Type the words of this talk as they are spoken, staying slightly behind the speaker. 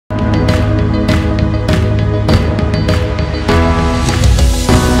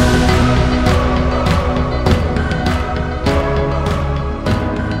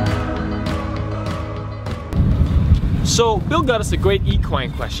Bill got us a great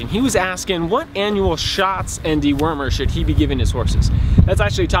equine question. He was asking what annual shots and dewormer should he be giving his horses? That's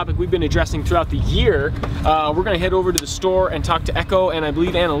actually a topic we've been addressing throughout the year. We're going to head over to the store and talk to Echo and I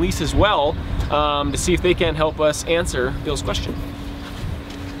believe Annalise as well to see if they can help us answer Bill's question.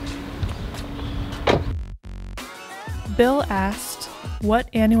 Bill asked, what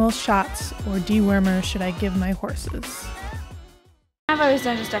annual shots or dewormer should I give my horses? I've always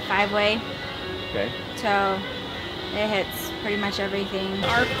done just a 5-way. Okay. So it hits pretty much everything.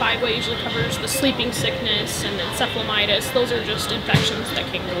 Our 5-way usually covers the sleeping sickness and encephalitis. Those are just infections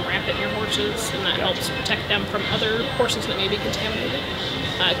that can go rampant in your horses, and that helps protect them from other horses that may be contaminated.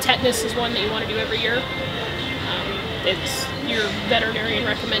 Tetanus is one that you want to do every year. It's your veterinarian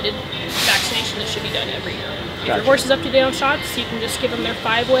recommended vaccination that should be done every year. If your horse is up to date on shots, you can just give them their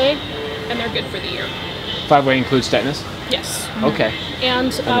 5-way and they're good for the year. 5-way includes tetanus? Yes. Okay.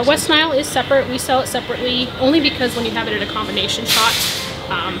 And West Nile is separate. We sell it separately only because when you have it at a combination shot,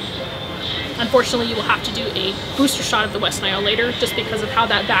 unfortunately you will have to do a booster shot of the West Nile later just because of how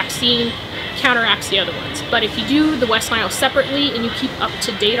that vaccine counteracts the other ones. But if you do the West Nile separately and you keep up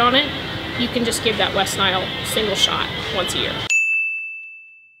to date on it, you can just give that West Nile single shot once a year.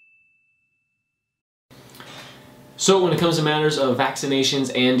 So when it comes to matters of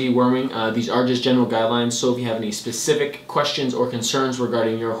vaccinations and deworming, these are just general guidelines, so if you have any specific questions or concerns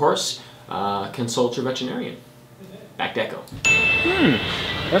regarding your horse, consult your veterinarian. Back to Echo.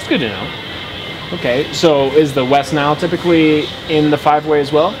 That's good to know. Okay, so is the West Nile typically in the 5-way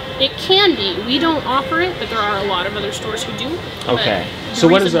as well? It can be. We don't offer it, but there are a lot of other stores who do. Okay, so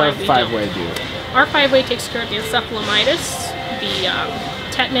what does our 5-way do? Our 5-way takes care of the encephalitis, the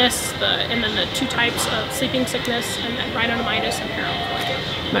tetanus, and then the 2 types of sleeping sickness, and then rhinomyelitis and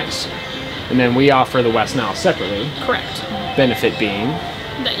parvovirus. Nice. And then we offer the West Nile separately. Correct. Benefit being?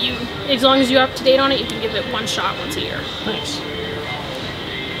 That you, as long as you're up to date on it, you can give it 1 shot once a year. Nice.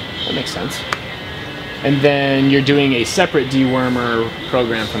 That makes sense. And then you're doing a separate dewormer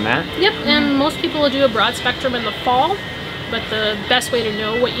program from that? Yep, and most people will do a broad spectrum in the fall, but the best way to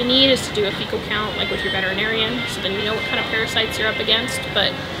know what you need is to do a fecal count, like with your veterinarian, so then you know what kind of parasites you're up against.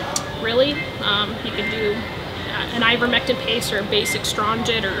 But really, you can do an ivermectin paste or a basic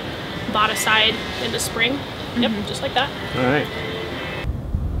Strongit or Boticide in the spring. Yep, just like that. All right.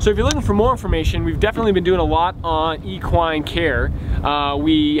 So if you're looking for more information, we've definitely been doing a lot on equine care.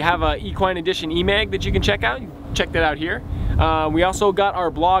 We have an equine edition e-mag that you can check out. Check that out here. We also got our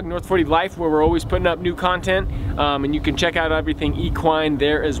blog, North 40 Life, where we're always putting up new content, and you can check out everything equine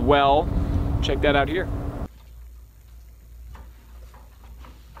there as well. Check that out here.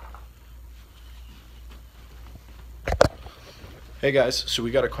 Hey guys, so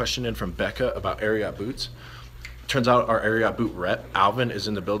we got a question in from Becca about Ariat boots. Turns out our Ariat boot rep, Alvin, is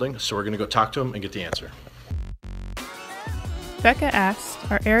in the building, so we're gonna go talk to him and get the answer. Becca asked,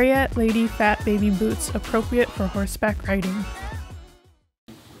 are Ariat Lady Fatbaby boots appropriate for horseback riding?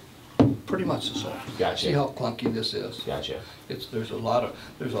 Pretty much the same. Gotcha. See how clunky this is? Gotcha. There's a lot of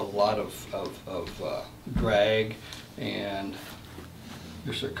drag, and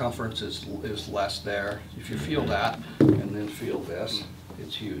your circumference is less there. If you feel that and then feel this,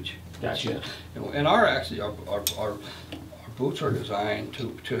 it's huge. Gotcha. And our boots are designed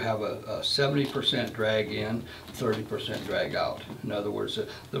to have a 70% drag in, 30% drag out. In other words,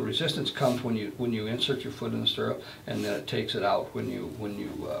 the resistance comes when you insert your foot in the stirrup, and then it takes it out when you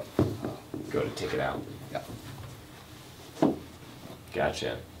go to take it out. Yeah.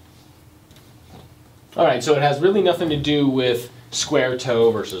 Gotcha. All right, so it has really nothing to do with square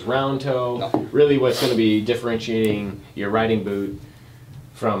toe versus round toe. No. Really, what's going to be differentiating your riding boot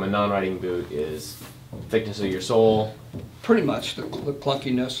from a non-riding boot is thickness of your sole. Pretty much the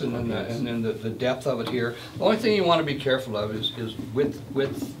clunkiness and then the depth of it here. The only thing you want to be careful of is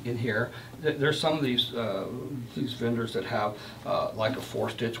width in here. There's some of these vendors that have like a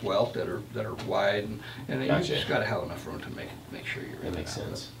 4-stitch welt that are wide, and Gotcha. you just got to have enough room to make sure you're in. That makes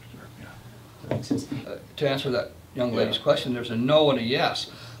sense. Yeah. That makes sense. To answer that young lady's question, there's a no and a yes.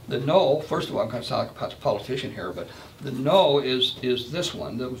 The no, first of all, I'm going to sound like a politician here, but the no is this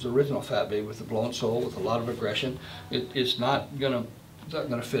one. That was the original Fatbaby with the blown sole with a lot of aggression. It's not going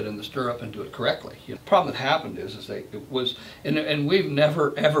to fit in the stirrup and do it correctly. The problem that happened is and we've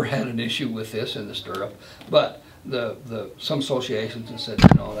never ever had an issue with this in the stirrup, but some associations have said,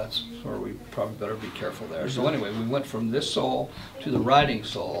 that's where we probably better be careful there. So anyway, we went from this sole to the riding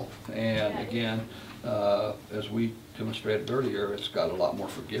sole, and again, as we demonstrated earlier, it's got a lot more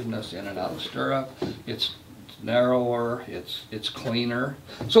forgiveness in and out of the stirrup. It's narrower, it's cleaner.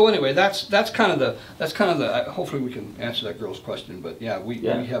 So anyway, that's kind of the hopefully we can answer that girl's question. But yeah, we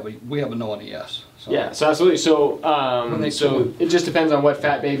have a no and a yes. So. Yeah, so absolutely. So so it just depends on what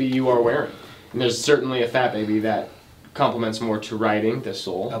Fatbaby you are wearing. And there's certainly a Fatbaby that complements more to riding the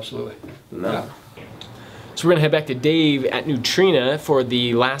sole. Absolutely. No. Yeah. So we're gonna head back to Dave at Neutrina for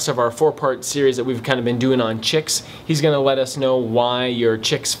the last of our 4-part series that we've kind of been doing on chicks. He's gonna let us know why your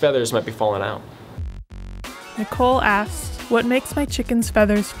chick's feathers might be falling out. Nicole asked, what makes my chicken's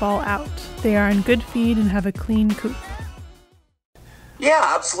feathers fall out? They are on good feed and have a clean coop.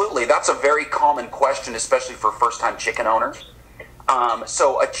 Yeah, absolutely. That's a very common question, especially for first-time chicken owners.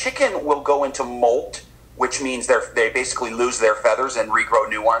 So a chicken will go into molt, which means they basically lose their feathers and regrow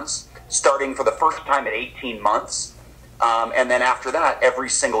new ones, starting for the first time at 18 months. And then after that, every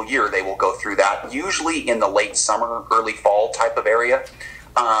single year they will go through that, usually in the late summer, early fall type of area.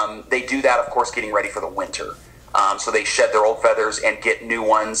 They do that, of course, getting ready for the winter. So they shed their old feathers and get new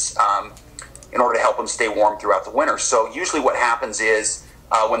ones in order to help them stay warm throughout the winter. So usually what happens is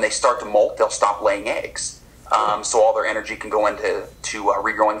when they start to molt, they'll stop laying eggs. So all their energy can go into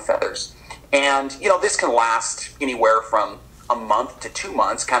regrowing feathers. And, you know, this can last anywhere from a month to 2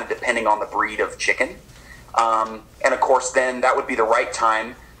 months, kind of depending on the breed of chicken. And of course, then that would be the right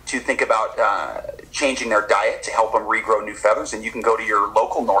time to think about changing their diet to help them regrow new feathers. And you can go to your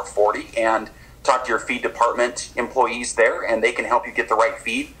local North 40 and talk to your feed department employees there, and they can help you get the right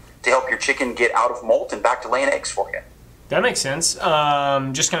feed to help your chicken get out of molt and back to laying eggs for you. That makes sense.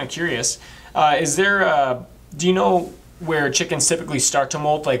 Just kind of curious. Is there, do you know where chickens typically start to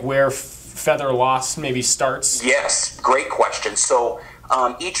molt, like where feather loss maybe starts? Yes, great question. So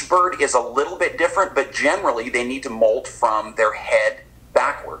each bird is a little bit different, but generally they need to molt from their head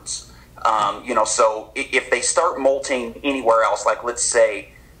backwards. You know, so if they start molting anywhere else, like let's say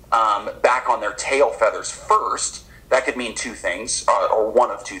back on their tail feathers first, that could mean two things, or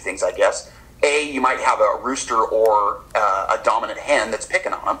one of two things, I guess. A, you might have a rooster or a dominant hen that's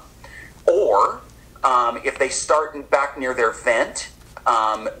picking on them. Or if they start back near their vent,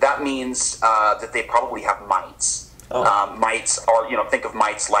 that means that they probably have mites. Mites are, you know, think of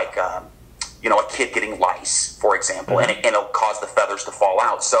mites like, you know, a kid getting lice, for example, and it'll cause the feathers to fall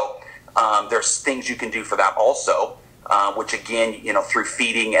out. So there's things you can do for that also, which again, you know, through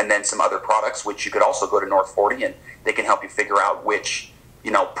feeding and then some other products, which you could also go to North 40 and they can help you figure out which,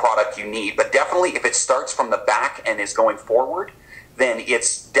 you know, product you need. But definitely if it starts from the back and is going forward, then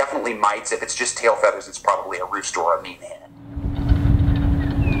it's definitely mites. If it's just tail feathers, it's probably a rooster or a mean hen.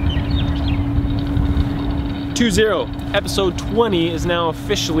 2-0, episode 20 is now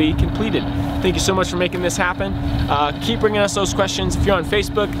officially completed. Thank you so much for making this happen. Keep bringing us those questions. If you're on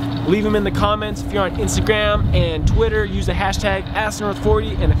Facebook, leave them in the comments. If you're on Instagram and Twitter, use the hashtag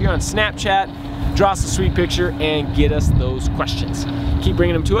AskNorth40. And if you're on Snapchat, draw us a sweet picture and get us those questions. Keep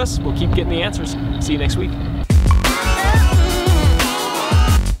bringing them to us. We'll keep getting the answers. See you next week.